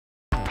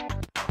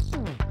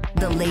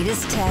The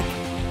latest tech.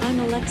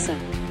 I'm Alexa.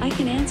 I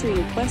can answer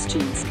your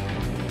questions.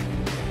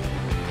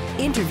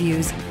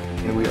 Interviews.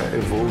 And we are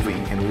evolving,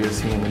 and we are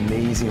seeing an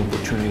amazing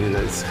opportunity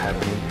that's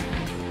happening.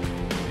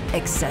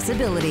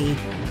 Accessibility.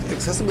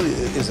 Accessibility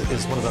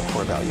is one of our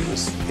core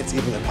values. It's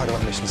even a part of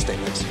our mission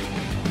statement.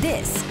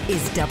 This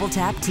is Double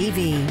Tap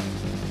TV.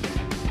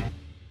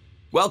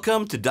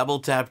 Welcome to Double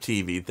Tap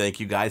TV.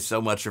 Thank you guys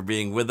so much for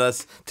being with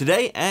us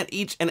today and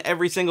each and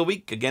every single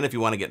week. Again, if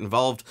you want to get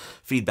involved,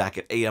 feedback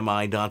at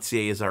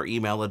ami.ca is our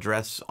email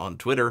address. On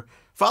Twitter,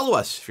 follow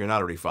us if you're not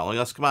already following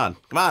us. Come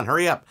on,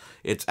 hurry up.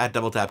 It's at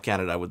Double Tap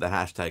Canada with the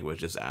hashtag,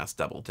 which is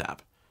AskDoubleTap.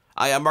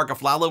 I am Mark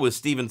Aflalo with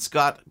Stephen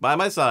Scott by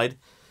my side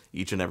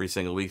each and every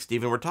single week.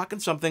 Stephen, we're talking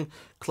something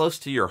close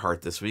to your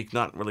heart this week.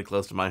 Not really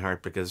close to my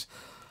heart because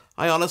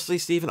I honestly,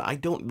 Stephen, I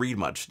don't read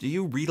much. Do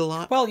you read a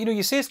lot? Well,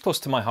 you say it's close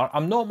to my heart.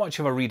 I'm not much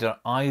of a reader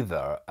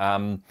either.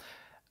 And,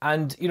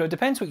 it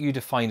depends what you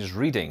define as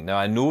reading. Now,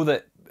 I know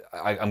that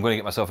I'm going to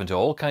get myself into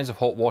all kinds of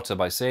hot water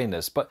by saying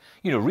this, but,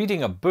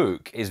 reading a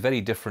book is very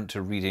different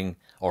to reading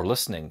or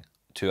listening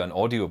to an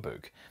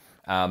audiobook.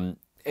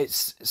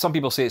 Some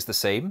people say it's the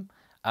same.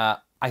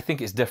 I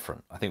think it's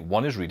different. I think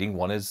one is reading,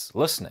 one is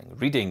listening.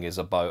 Reading is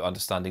about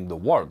understanding the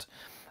word.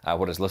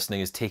 Whereas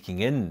listening is taking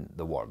in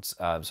the words.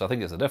 So I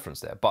think there's a difference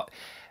there. But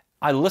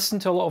I listen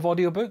to a lot of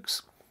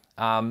audiobooks.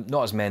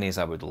 Not as many as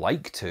I would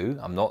like to.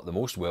 I'm not the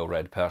most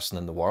well-read person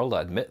in the world,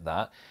 I admit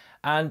that.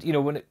 And,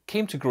 when it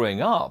came to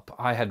growing up,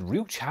 I had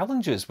real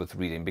challenges with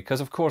reading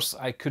because, of course,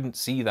 I couldn't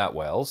see that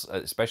well,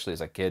 especially as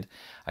a kid.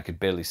 I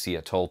could barely see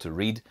at all to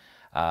read.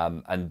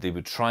 And they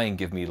would try and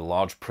give me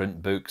large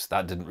print books.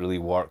 That didn't really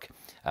work.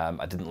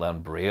 I didn't learn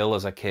Braille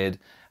as a kid.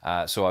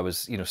 So I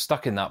was,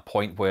 stuck in that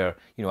point where,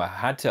 I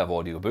had to have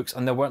audiobooks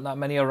and there weren't that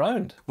many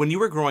around. When you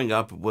were growing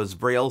up, was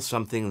Braille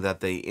something that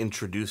they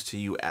introduced to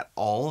you at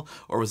all?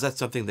 Or was that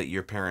something that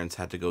your parents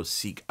had to go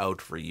seek out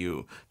for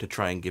you to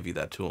try and give you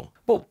that tool?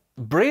 Well,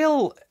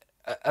 Braille,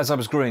 as I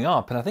was growing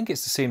up, and I think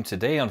it's the same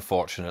today,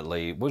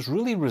 unfortunately, was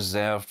really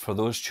reserved for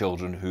those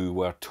children who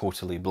were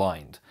totally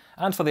blind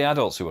and for the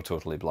adults who were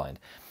totally blind.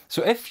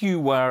 So if you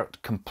were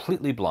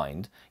completely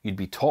blind, you'd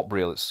be taught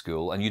Braille at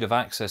school and you'd have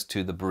access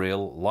to the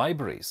Braille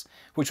libraries,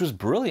 which was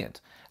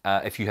brilliant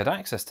if you had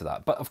access to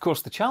that. But of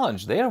course the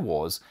challenge there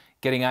was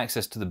getting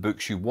access to the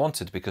books you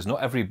wanted because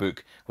not every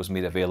book was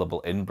made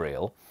available in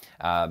Braille.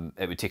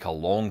 It would take a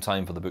long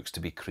time for the books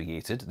to be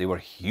created. They were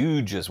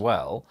huge as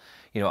well.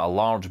 A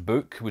large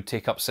book would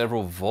take up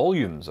several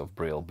volumes of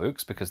Braille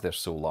books because they're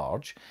so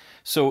large.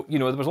 So, there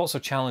was lots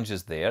of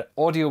challenges there.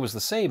 Audio was the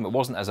same. It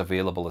wasn't as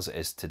available as it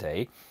is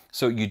today.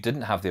 So you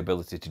didn't have the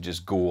ability to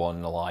just go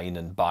online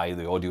and buy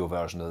the audio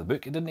version of the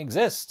book. It didn't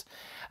exist.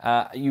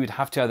 You would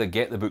have to either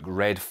get the book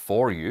read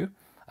for you.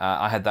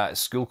 I had that at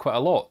school quite a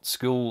lot.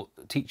 School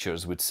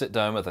teachers would sit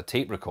down with a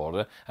tape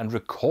recorder and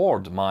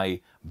record my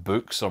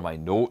books or my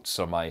notes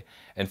or my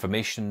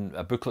information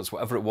booklets,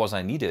 whatever it was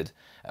I needed,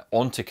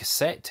 onto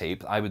cassette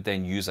tape. I would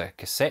then use a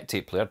cassette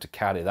tape player to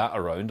carry that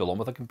around along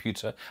with a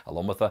computer,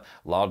 along with a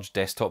large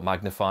desktop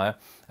magnifier.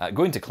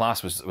 Going to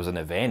class was an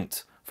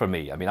event for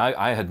me. I mean,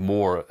 I had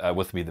more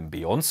with me than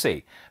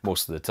Beyonce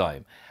most of the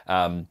time.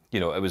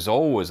 It was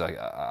always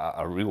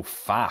a real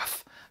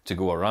faff to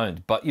go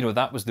around. But,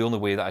 that was the only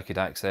way that I could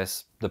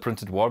access the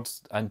printed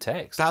words and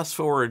text. Fast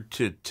forward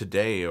to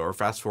today, or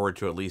fast forward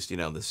to at least,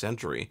 the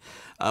century.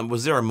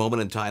 Was there a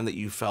moment in time that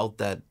you felt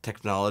that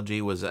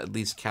technology was at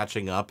least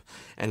catching up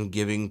and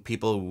giving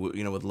people,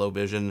 with low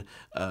vision,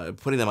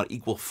 putting them on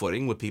equal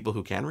footing with people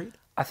who can read?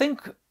 I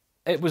think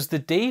it was the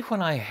day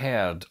when I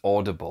heard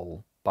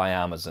Audible by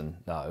Amazon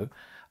now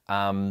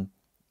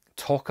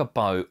talk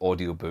about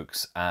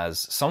audiobooks as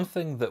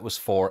something that was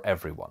for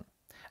everyone.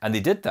 And they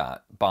did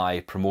that by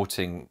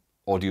promoting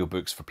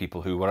audiobooks for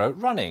people who were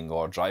out running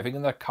or driving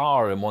in their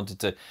car and wanted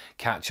to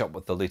catch up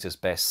with the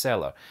latest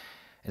bestseller.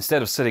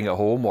 Instead of sitting at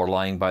home or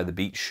lying by the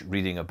beach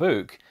reading a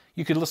book,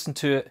 you could listen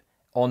to it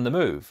on the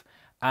move.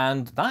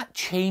 And that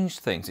changed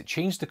things. It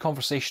changed the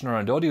conversation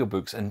around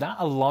audiobooks, and that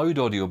allowed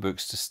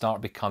audiobooks to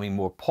start becoming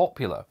more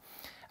popular.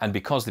 And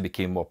because they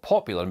became more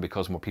popular and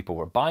because more people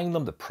were buying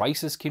them, the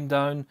prices came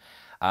down.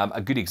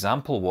 A good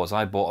example was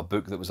I bought a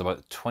book that was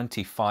about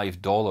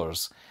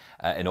 $25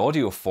 in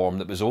audio form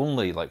that was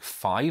only like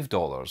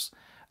 $5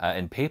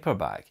 in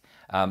paperback.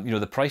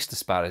 The price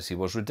disparity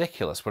was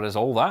ridiculous, whereas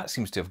all that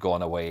seems to have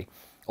gone away.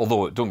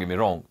 Although, don't get me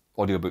wrong,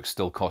 audiobooks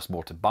still cost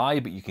more to buy,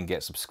 but you can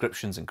get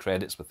subscriptions and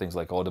credits with things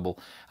like Audible,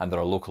 and there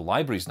are local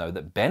libraries now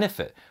that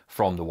benefit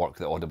from the work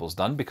that Audible's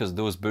done because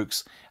those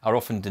books are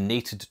often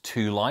donated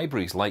to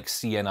libraries like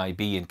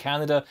CNIB in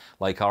Canada,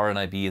 like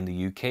RNIB in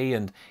the UK,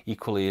 and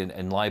equally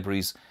in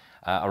libraries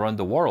around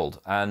the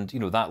world. And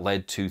that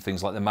led to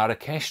things like the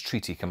Marrakesh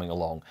Treaty coming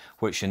along,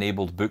 which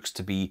enabled books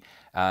to be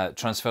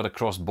transferred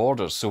across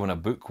borders. So when a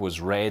book was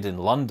read in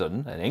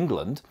London, in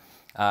England,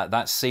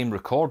 that same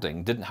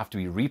recording didn't have to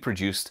be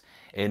reproduced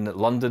in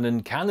London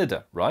and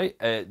Canada, right?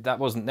 That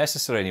wasn't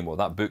necessary anymore.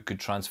 That book could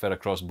transfer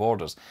across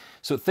borders.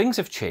 So things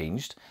have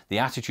changed. The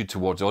attitude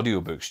towards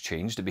audiobooks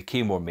changed. It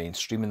became more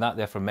mainstream, and that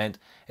therefore meant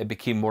it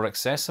became more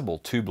accessible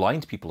to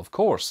blind people, of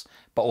course,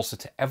 but also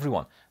to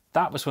everyone.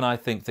 That was when I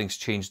think things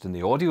changed in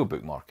the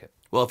audiobook market.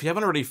 Well, if you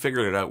haven't already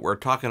figured it out, we're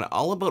talking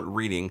all about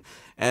reading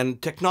and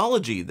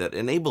technology that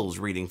enables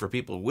reading for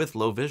people with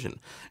low vision.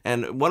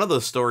 And one of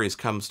those stories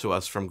comes to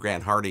us from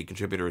Grant Hardy,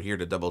 contributor here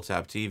to Double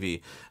Tap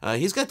TV.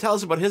 He's going to tell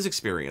us about his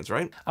experience,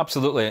 right?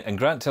 Absolutely. And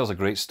Grant tells a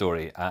great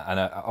story, and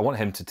I want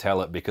him to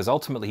tell it because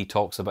ultimately he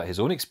talks about his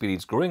own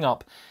experience growing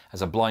up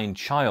as a blind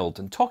child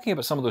and talking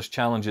about some of those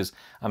challenges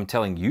I'm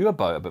telling you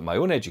about my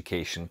own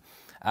education.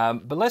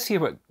 But let's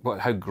hear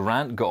how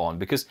Grant got on,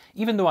 because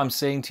even though I'm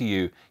saying to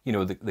you,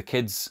 the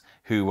kids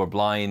who were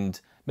blind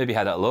maybe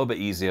had it a little bit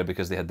easier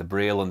because they had the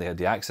Braille and they had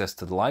the access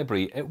to the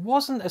library, it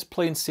wasn't as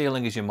plain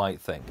sailing as you might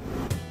think.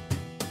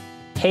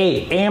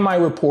 Hey, AMI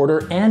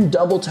reporter and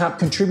Double Tap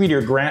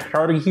contributor Grant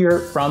Hardy here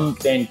from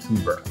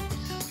Vancouver.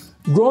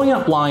 Growing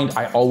up blind,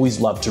 I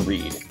always loved to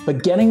read,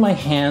 but getting my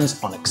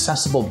hands on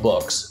accessible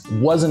books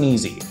wasn't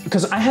easy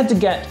because I had to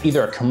get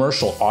either a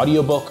commercial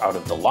audiobook out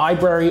of the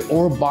library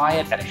or buy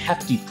it at a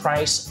hefty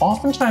price,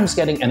 oftentimes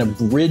getting an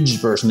abridged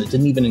version that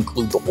didn't even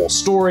include the whole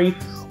story,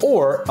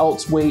 or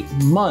else wait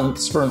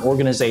months for an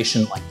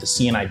organization like the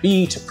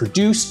CNIB to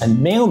produce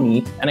and mail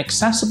me an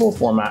accessible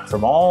format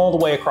from all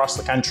the way across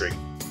the country.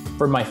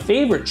 For my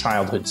favorite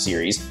childhood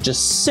series,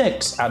 just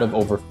 6 out of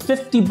over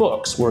 50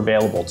 books were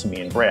available to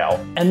me in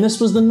Braille, and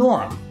this was the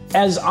norm.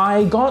 As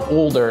I got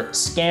older,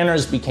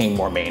 scanners became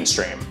more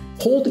mainstream.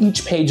 Hold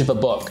each page of a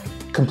book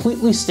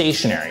completely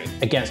stationary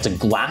against a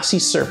glassy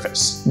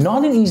surface,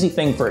 not an easy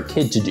thing for a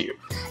kid to do.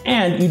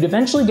 And you'd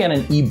eventually get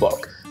an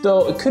ebook,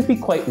 though it could be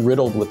quite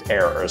riddled with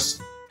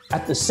errors.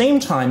 At the same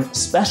time,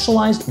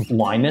 specialized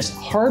blindness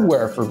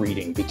hardware for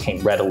reading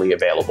became readily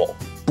available.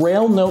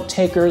 Braille note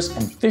takers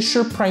and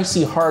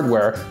Fisher-Pricey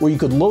hardware where you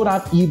could load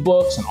up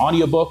ebooks and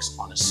audiobooks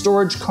on a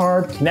storage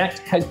card, connect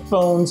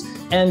headphones,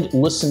 and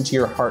listen to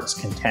your heart's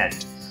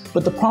content.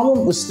 But the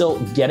problem was still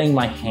getting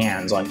my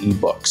hands on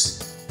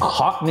ebooks. A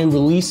hot new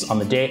release on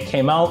the day it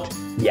came out?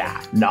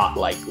 Yeah, not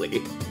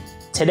likely.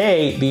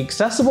 Today, the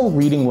accessible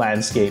reading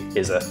landscape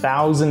is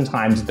 1,000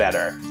 times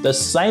better. The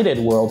sighted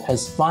world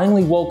has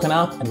finally woken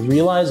up and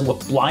realized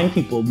what blind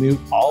people knew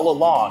all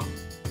along.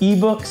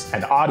 Ebooks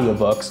and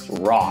audiobooks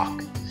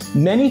rock.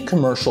 Many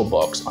commercial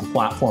books on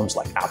platforms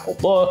like Apple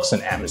Books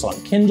and Amazon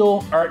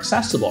Kindle are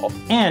accessible.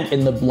 And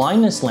in the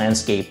blindness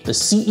landscape, the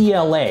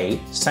CELA,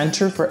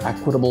 Center for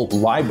Equitable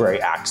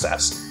Library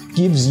Access,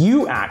 gives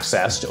you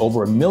access to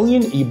over 1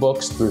 million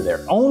ebooks through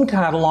their own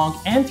catalog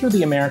and through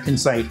the American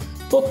site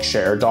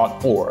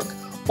bookshare.org,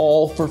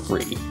 all for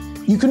free.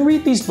 You can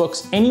read these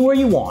books anywhere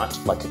you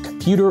want, like a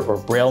computer or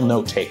Braille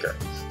note taker.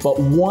 But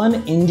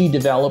one indie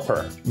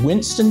developer,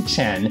 Winston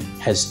Chen,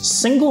 has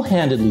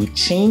single-handedly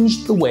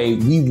changed the way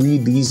we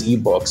read these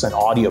ebooks and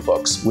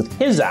audiobooks with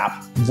his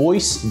app,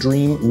 Voice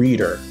Dream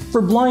Reader.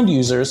 For blind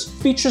users,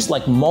 features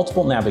like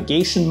multiple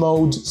navigation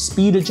modes,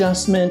 speed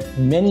adjustment,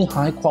 many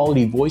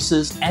high-quality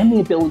voices, and the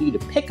ability to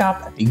pick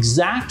up at the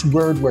exact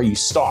word where you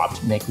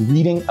stopped make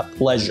reading a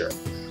pleasure.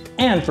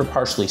 And for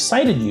partially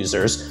sighted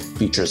users,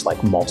 features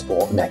like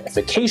multiple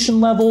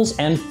magnification levels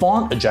and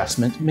font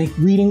adjustment make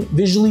reading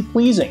visually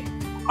pleasing.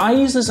 I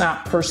use this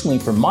app personally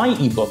for my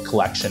ebook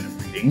collection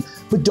and reading,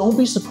 but don't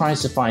be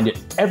surprised to find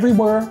it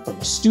everywhere from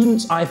a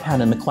student's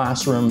iPad in the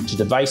classroom to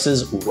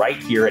devices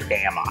right here at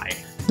AMI.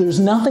 There's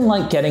nothing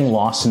like getting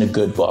lost in a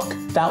good book.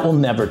 That will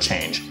never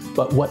change.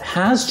 But what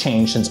has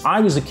changed since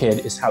I was a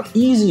kid is how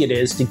easy it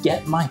is to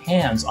get my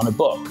hands on a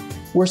book,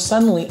 where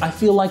suddenly I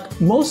feel like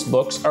most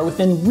books are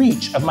within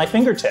reach of my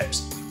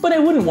fingertips. But I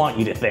wouldn't want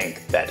you to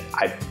think that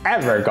I've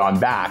ever gone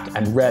back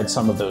and read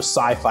some of those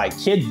sci-fi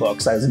kid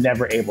books I was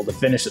never able to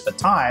finish at the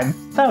time.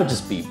 That would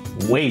just be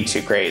way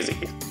too crazy,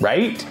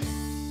 right?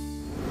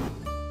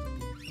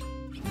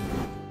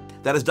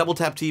 That is Double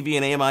Tap TV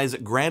and AMI's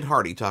Grant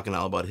Hardy talking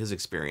all about his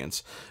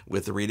experience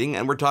with reading.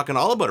 And we're talking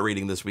all about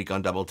reading this week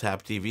on Double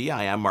Tap TV.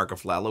 I am Mark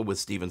Aflalo with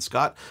Stephen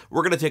Scott.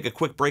 We're going to take a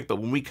quick break, but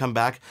when we come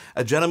back,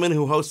 a gentleman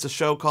who hosts a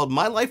show called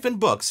My Life in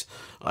Books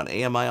on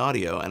AMI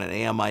Audio and an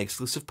AMI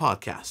exclusive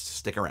podcast.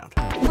 Stick around.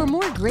 For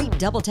more great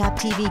Double Tap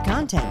TV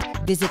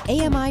content, visit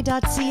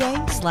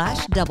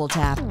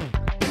ami.ca/doubletap.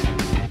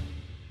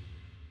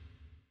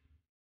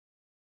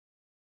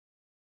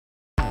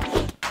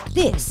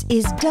 This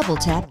is Double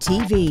Tap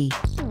TV.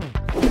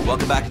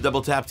 Welcome back to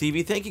Double Tap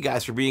TV. Thank you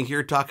guys for being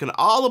here, talking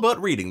all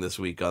about reading this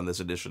week on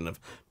this edition of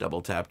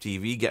Double Tap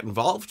TV. Get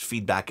involved.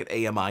 Feedback at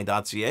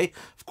ami.ca,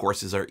 of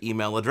course, is our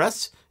email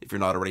address. If you're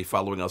not already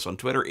following us on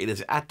Twitter, it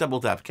is at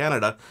Double Tap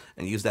Canada,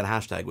 and use that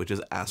hashtag, which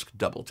is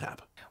AskDoubleTap.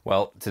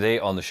 Well, today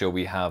on the show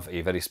we have a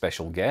very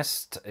special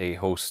guest, a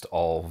host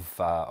of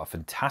a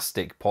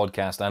fantastic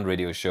podcast and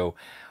radio show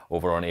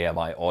over on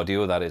AMI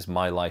Audio. That is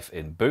My Life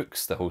in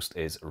Books. The host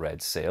is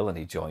Red Sale, and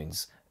he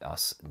joins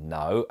us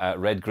now.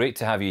 Red, great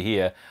to have you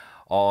here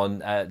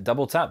on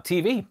Double Tap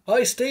TV.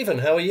 Hi, Stephen.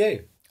 How are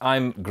you?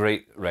 I'm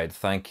great, Red,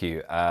 thank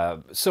you.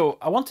 So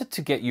I wanted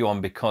to get you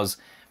on because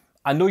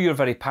I know you're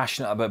very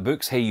passionate about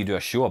books. Hey, you do a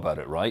show about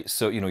it, right?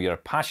 So, you're a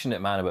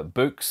passionate man about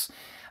books.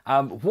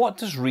 What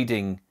does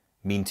reading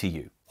mean to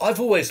you? I've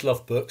always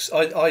loved books.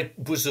 I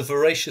was a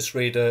voracious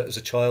reader as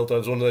a child. I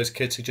was one of those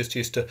kids who just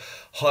used to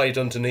hide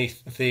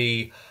underneath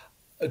the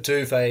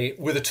duvet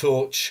with a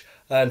torch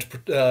and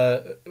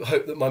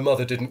hope that my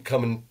mother didn't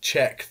come and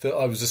check that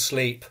I was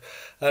asleep.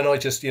 And I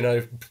just,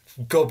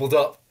 gobbled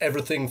up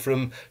everything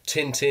from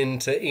Tintin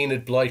to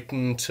Enid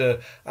Blyton to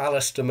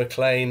Alistair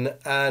MacLean,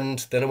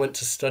 and then I went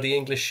to study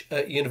English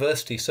at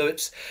university. So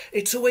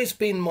it's always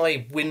been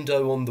my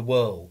window on the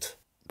world.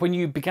 When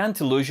you began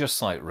to lose your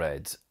sight,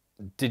 Red,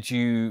 did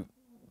you,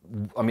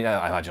 I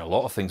imagine a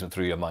lot of things went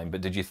through your mind,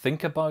 but did you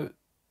think about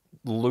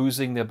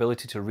losing the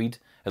ability to read,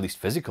 at least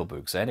physical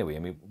books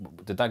anyway?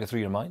 Did that go through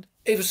your mind?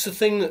 It was the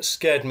thing that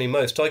scared me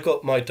most. I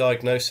got my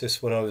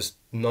diagnosis when I was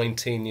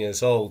 19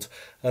 years old,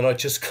 and I'd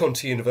just gone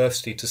to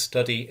university to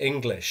study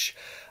English.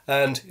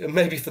 And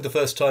maybe for the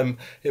first time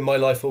in my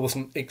life, I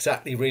wasn't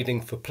exactly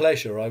reading for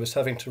pleasure. I was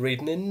having to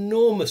read an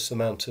enormous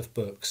amount of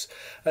books,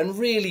 and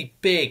really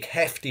big,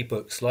 hefty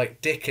books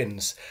like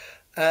Dickens.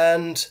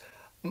 And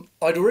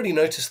I'd already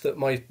noticed that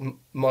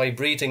my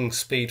reading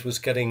speed was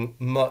getting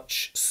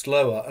much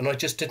slower, and I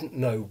just didn't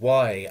know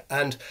why.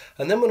 And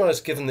then when I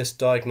was given this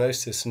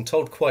diagnosis and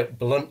told quite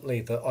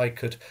bluntly that I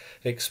could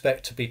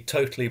expect to be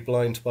totally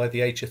blind by the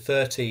age of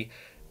 30,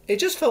 it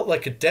just felt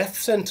like a death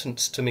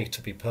sentence to me,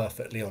 to be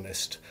perfectly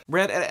honest.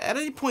 Red, at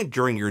any point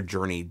during your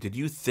journey, did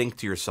you think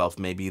to yourself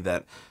maybe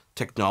that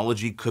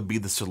technology could be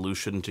the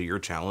solution to your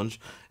challenge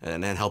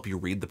and help you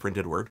read the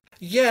printed word?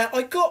 Yeah,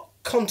 I got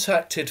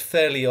contacted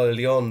fairly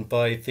early on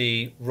by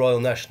the Royal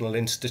National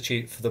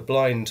Institute for the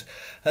Blind,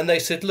 and they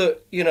said,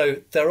 look,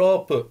 there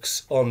are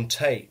books on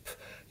tape,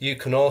 you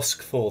can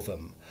ask for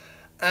them.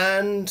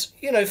 And,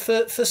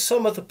 for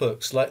some of the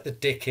books, like the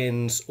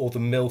Dickens or the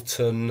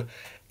Milton,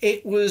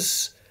 it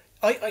was,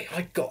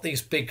 I got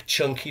these big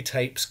chunky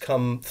tapes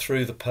come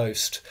through the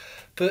post,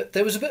 but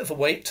there was a bit of a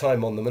wait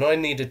time on them, and I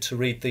needed to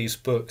read these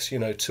books,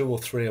 2 or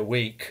 3 a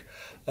week,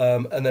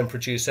 and then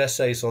produce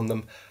essays on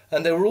them.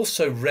 And they were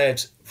also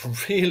read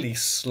really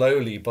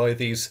slowly by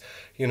these,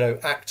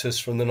 actors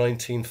from the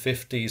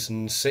 1950s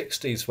and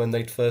 60s when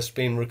they'd first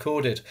been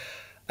recorded.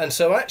 And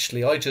so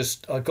actually I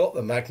got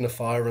the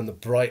magnifier and the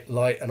bright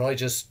light, and I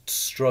just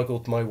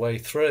struggled my way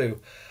through.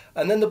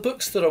 And then the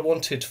books that I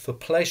wanted for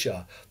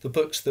pleasure, the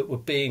books that were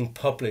being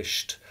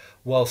published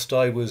whilst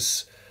I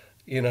was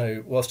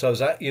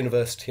at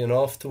university and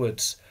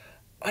afterwards,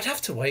 I'd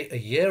have to wait a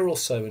year or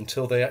so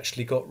until they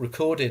actually got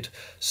recorded.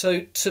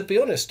 So to be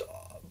honest,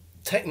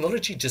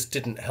 technology just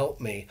didn't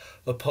help me,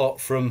 apart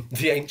from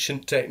the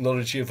ancient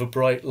technology of a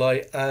bright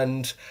light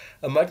and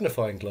a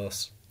magnifying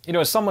glass.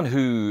 As someone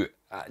who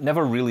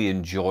never really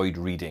enjoyed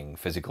reading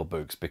physical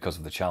books because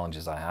of the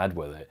challenges I had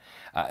with it,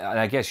 and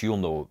I guess you'll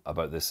know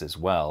about this as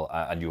well,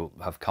 and you'll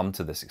have come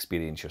to this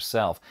experience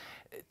yourself,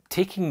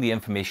 taking the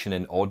information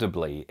in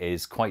audibly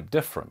is quite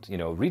different.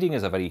 Reading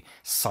is a very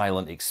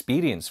silent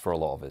experience for a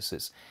lot of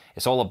us.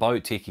 It's all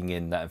about taking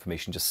in that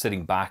information, just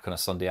sitting back on a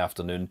Sunday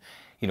afternoon,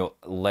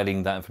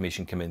 letting that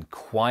information come in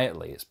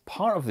quietly. It's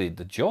part of the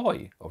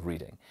joy of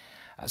reading.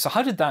 So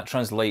how did that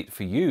translate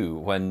for you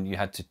when you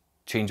had to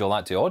change all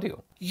that to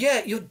audio?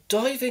 Yeah, you're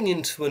diving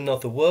into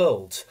another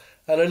world.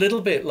 And a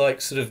little bit like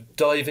sort of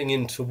diving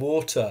into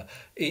water,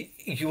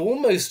 you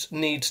almost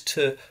need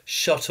to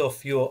shut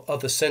off your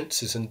other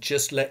senses and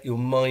just let your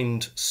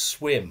mind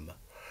swim.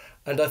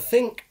 And I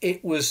think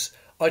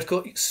I'd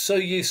got so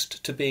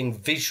used to being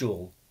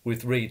visual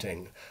with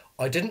reading,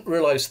 I didn't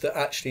realise that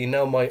actually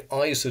now my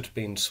eyes had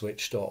been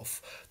switched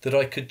off, that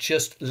I could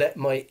just let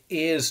my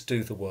ears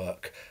do the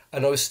work.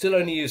 And I was still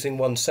only using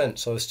one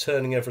sense, I was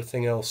turning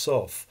everything else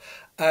off.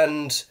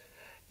 And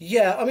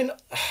yeah,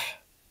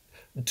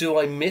 do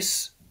I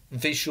miss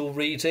visual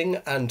reading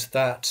and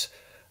that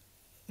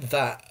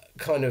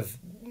kind of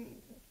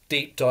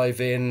deep dive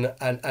in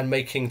and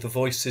making the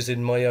voices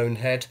in my own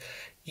head?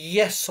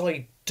 Yes,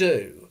 I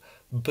do.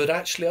 But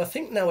actually, I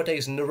think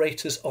nowadays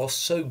narrators are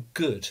so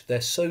good, they're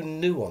so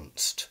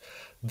nuanced,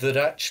 that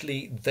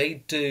actually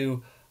they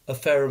do a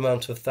fair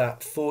amount of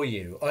that for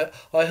you.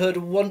 I heard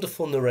a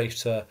wonderful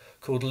narrator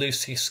called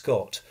Lucy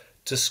Scott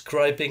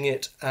describing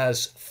it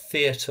as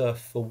theatre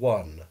for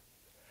one.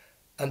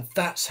 And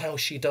that's how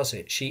she does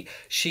it.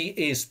 She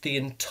is the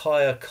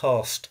entire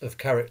cast of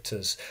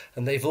characters,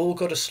 and they've all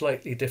got a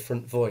slightly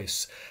different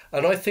voice.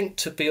 And I think,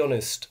 to be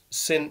honest,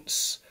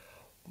 since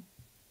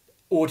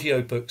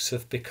audiobooks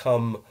have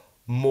become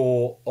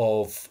more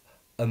of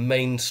a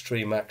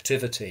mainstream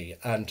activity,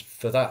 and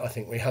for that I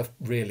think we have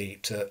really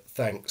to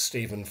thank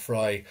Stephen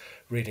Fry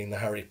reading the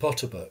Harry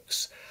Potter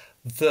books,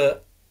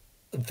 the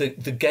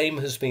game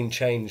has been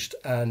changed,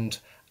 and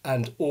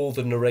all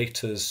the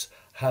narrators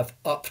have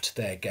upped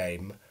their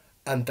game,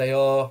 and they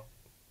are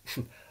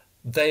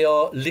they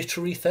are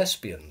literary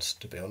thespians,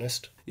 to be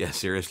honest. Yeah,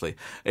 seriously.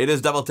 It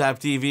is Double Tap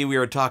TV. We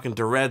are talking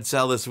to Red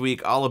Cell this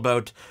week all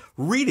about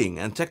reading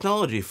and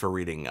technology for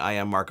reading. I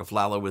am Mark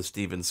Aflalo with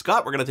Stephen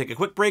Scott. We're going to take a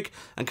quick break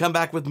and come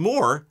back with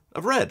more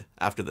of Red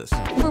after this.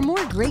 For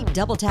more great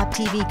Double Tap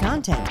TV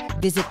content,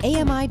 visit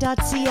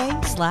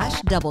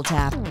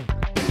ami.ca/doubletap.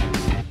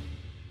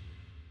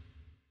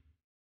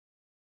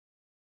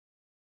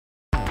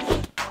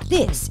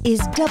 This is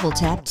Double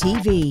Tap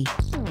TV.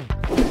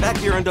 Back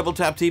here on Double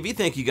Tap TV,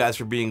 thank you guys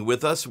for being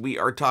with us. We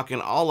are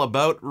talking all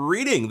about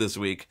reading this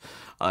week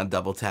on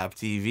Double Tap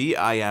TV.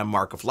 I am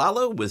Mark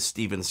Aflalo with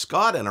Stephen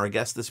Scott, and our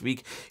guest this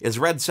week is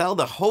Red Cell,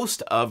 the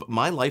host of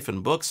My Life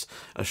in Books,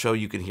 a show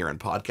you can hear in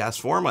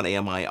podcast form on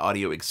AMI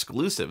Audio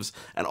exclusives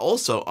and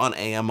also on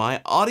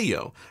AMI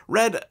Audio.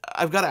 Red,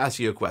 I've got to ask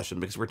you a question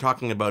because we're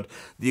talking about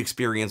the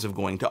experience of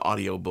going to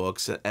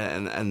audiobooks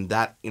and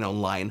that,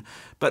 line.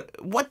 But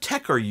what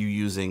tech are you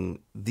using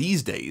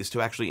these days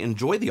to actually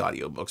enjoy the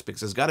audiobooks?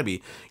 Because there's got to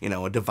be,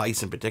 a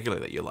device in particular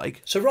that you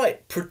like. So,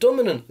 right,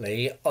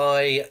 predominantly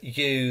I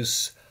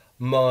use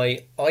my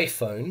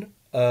iPhone,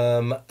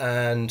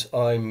 and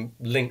I'm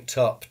linked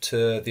up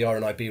to the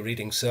RNIB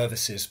Reading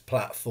Services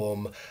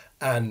platform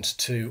and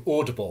to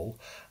Audible.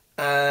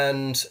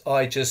 And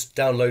I just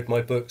download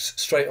my books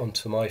straight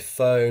onto my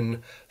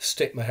phone,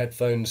 stick my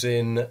headphones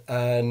in,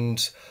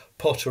 and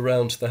pot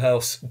around the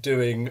house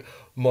doing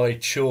my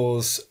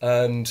chores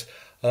and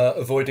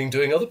avoiding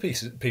doing other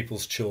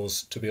people's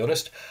chores, to be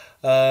honest.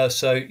 I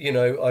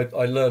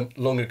learned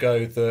long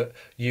ago that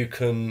you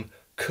can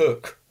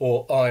cook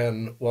or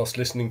iron whilst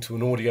listening to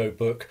an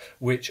audiobook,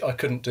 which I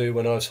couldn't do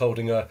when I was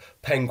holding a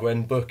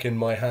Penguin book in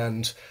my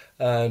hand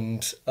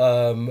and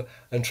trying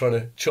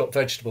to chop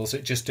vegetables.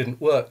 It just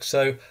didn't work.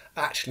 So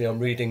actually I'm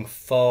reading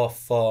far,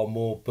 far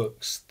more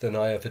books than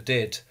I ever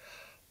did.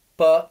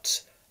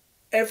 But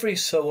every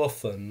so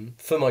often,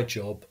 for my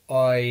job,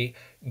 I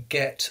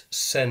get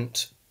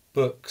sent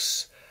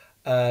books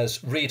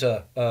as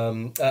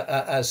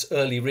as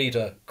early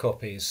reader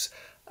copies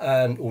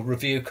or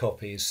review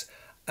copies,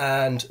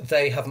 and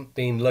they haven't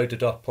been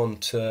loaded up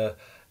onto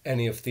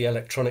any of the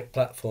electronic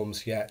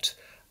platforms yet.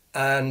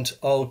 And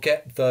I'll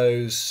get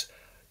those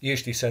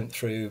usually sent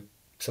through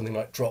something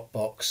like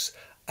Dropbox,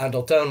 and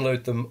I'll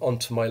download them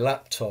onto my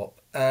laptop.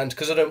 And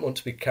because I don't want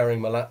to be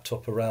carrying my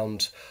laptop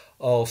around,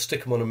 I'll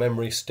stick them on a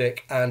memory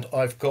stick, and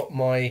I've got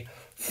my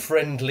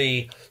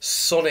friendly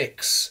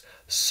Sonic's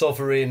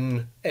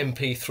Sovereign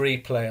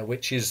MP3 player,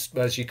 which is,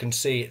 as you can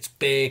see, it's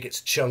big,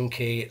 it's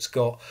chunky, it's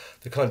got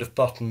the kind of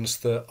buttons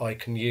that I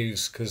can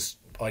use because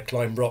I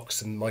climb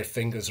rocks and my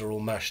fingers are all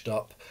mashed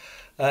up.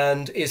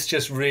 And it's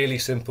just really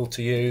simple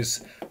to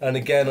use. And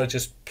again, I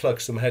just plug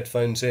some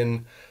headphones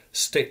in,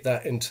 stick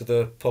that into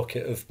the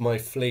pocket of my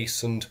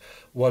fleece and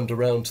wander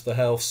around the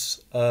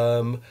house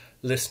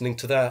listening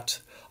to that.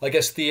 I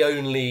guess the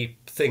only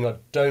thing I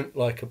don't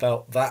like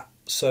about that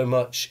so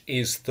much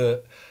is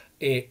that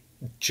it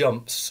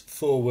jumps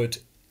forward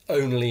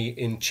only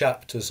in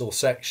chapters or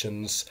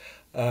sections,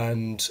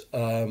 and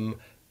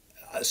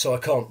so I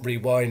can't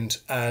rewind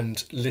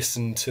and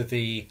listen to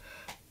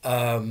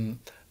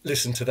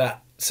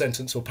that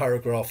sentence or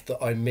paragraph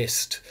that I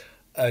missed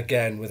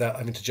again without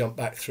having to jump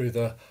back through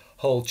the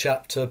whole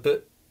chapter.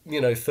 But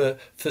for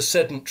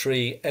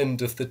sedentary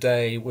end of the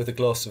day with a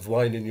glass of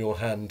wine in your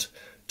hand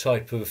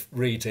type of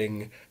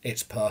reading,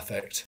 it's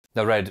perfect.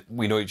 Now, Red,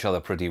 we know each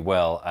other pretty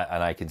well,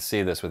 and I can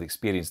say this with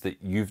experience that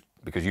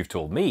because you've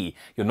told me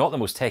you're not the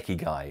most techie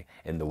guy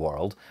in the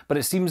world, but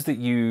it seems that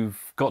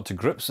you've got to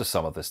grips with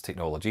some of this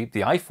technology,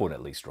 the iPhone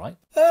at least, right?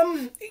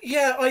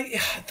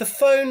 The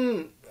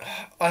phone,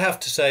 I have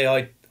to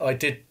say, I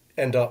did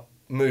end up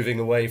moving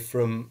away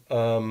from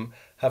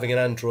having an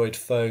Android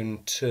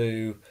phone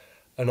to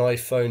an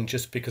iPhone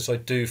just because I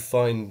do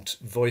find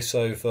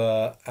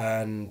VoiceOver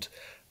and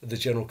the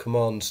general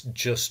commands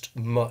just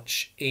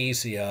much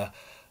easier.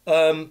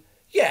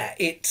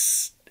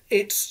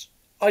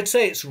 I'd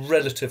say it's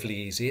relatively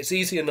easy. It's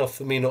easy enough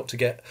for me not to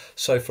get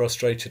so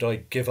frustrated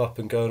I give up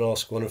and go and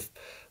ask one of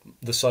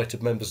the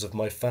sighted members of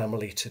my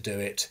family to do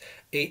it.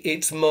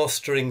 It's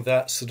mastering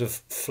that sort of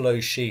flow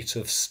sheet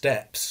of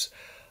steps.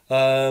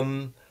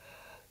 Reading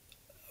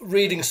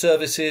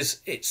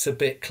services, it's a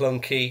bit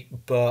clunky,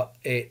 but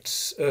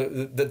it's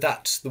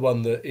that's the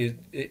one that you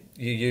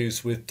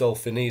use with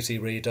Dolphin Easy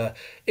Reader.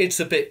 It's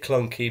a bit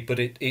clunky, but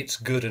it's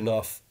good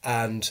enough,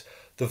 and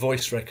the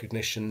voice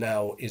recognition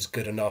now is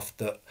good enough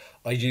that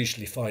I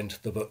usually find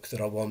the book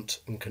that I want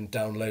and can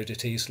download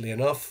it easily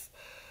enough.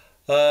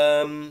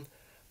 Amazon,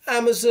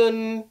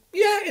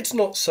 it's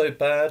not so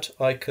bad.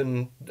 I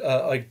can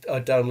I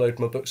download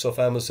my books off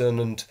Amazon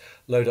and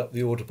load up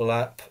the Audible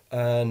app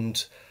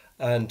and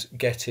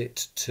get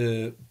it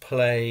to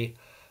play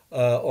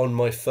on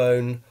my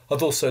phone.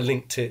 I've also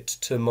linked it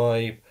to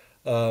my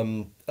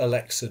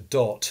Alexa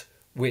Dot,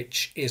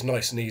 which is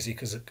nice and easy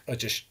because I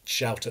just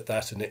shout at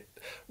that and it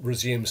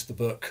resumes the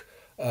book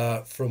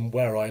from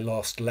where I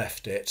last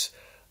left it.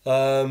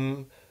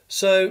 I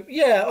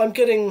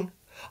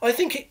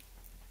think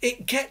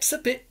it gets a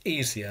bit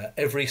easier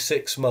every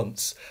 6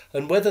 months,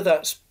 and whether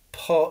that's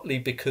partly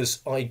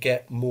because I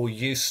get more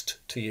used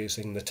to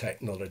using the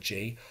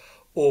technology,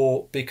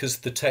 or because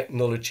the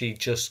technology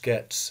just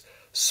gets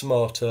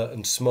smarter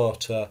and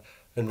smarter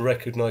and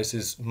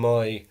recognises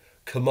my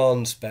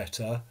commands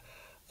better.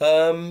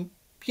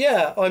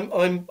 Yeah,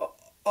 I'm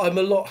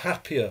a lot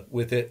happier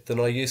with it than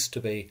I used to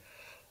be.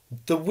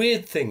 The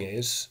weird thing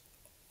is,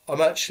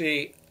 I'm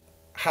actually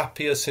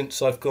happier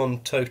since I've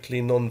gone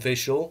totally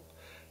non-visual.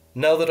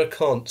 Now that I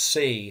can't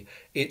see,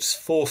 it's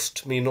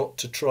forced me not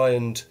to try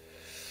and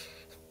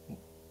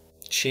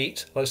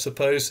cheat, I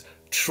suppose,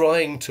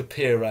 trying to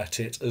peer at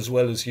it as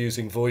well as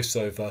using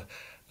voiceover.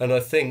 And I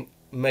think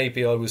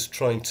maybe I was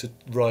trying to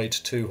ride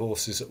 2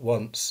 horses at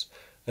once,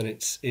 and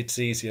it's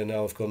easier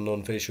now I've gone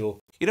non-visual.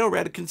 You know,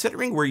 Red,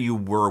 considering where you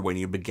were when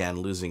you began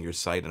losing your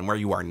sight and where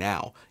you are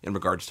now in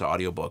regards to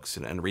audiobooks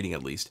and reading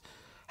at least,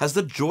 has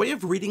the joy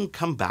of reading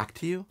come back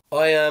to you?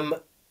 I am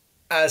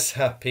as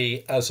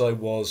happy as I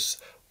was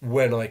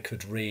when I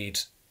could read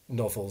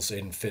novels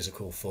in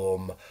physical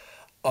form.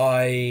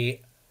 To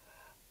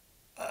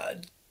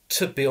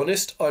be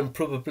honest, I'm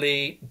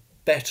probably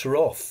better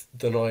off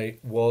than I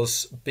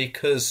was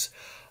because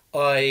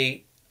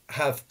I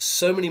have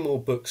so many more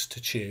books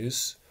to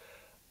choose.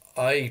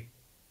 I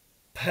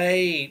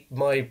pay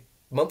my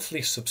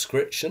monthly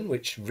subscription,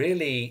 which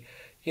really,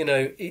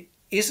 it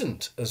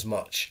isn't as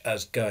much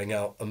as going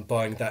out and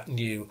buying that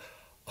new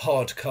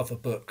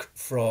hardcover book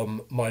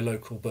from my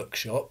local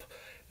bookshop.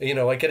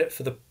 I get it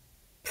for the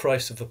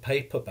price of a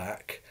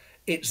paperback.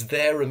 It's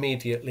there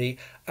immediately,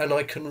 and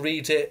I can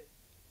read it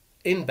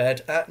in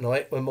bed at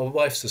night when my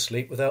wife's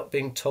asleep without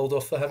being told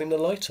off for having the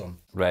light on.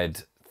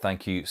 Red,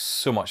 thank you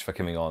so much for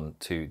coming on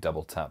to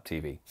Double Tap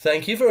TV.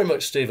 Thank you very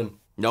much, Stephen.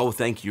 No,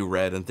 thank you,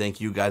 Red, and thank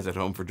you guys at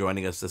home for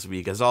joining us this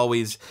week. As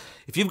always,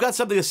 if you've got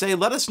something to say,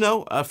 let us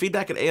know.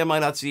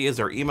 Feedback@ami.ca is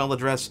our email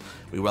address.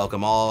 We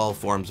welcome all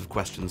forms of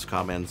questions,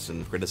 comments,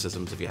 and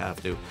criticisms if you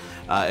have to.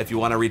 If you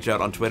want to reach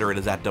out on Twitter, it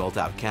is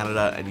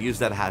 @DoubleTapCanada, and use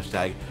that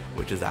hashtag,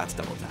 which is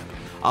 @DoubleTap.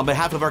 On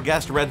behalf of our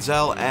guest, Red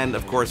Zell, and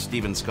of course,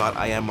 Stephen Scott,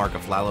 I am Mark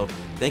Aflalo.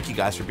 Thank you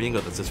guys for being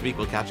with us this week.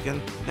 We'll catch you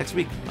again next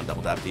week on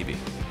Double Tap TV.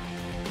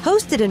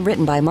 Hosted and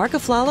written by Mark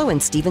Aflalo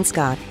and Stephen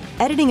Scott.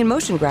 Editing and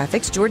motion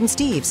graphics, Jordan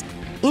Steves.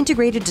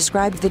 Integrated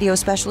Described Video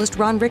Specialist,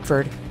 Ron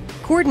Rickford.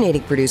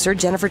 Coordinating Producer,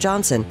 Jennifer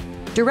Johnson.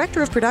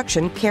 Director of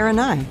Production, Kara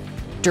Nye.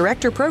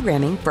 Director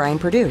Programming, Brian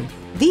Perdue.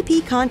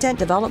 VP Content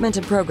Development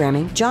and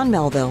Programming, John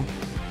Melville.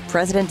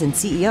 President and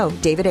CEO,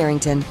 David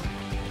Arrington.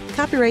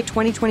 Copyright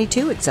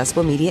 2022,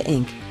 Accessible Media,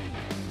 Inc.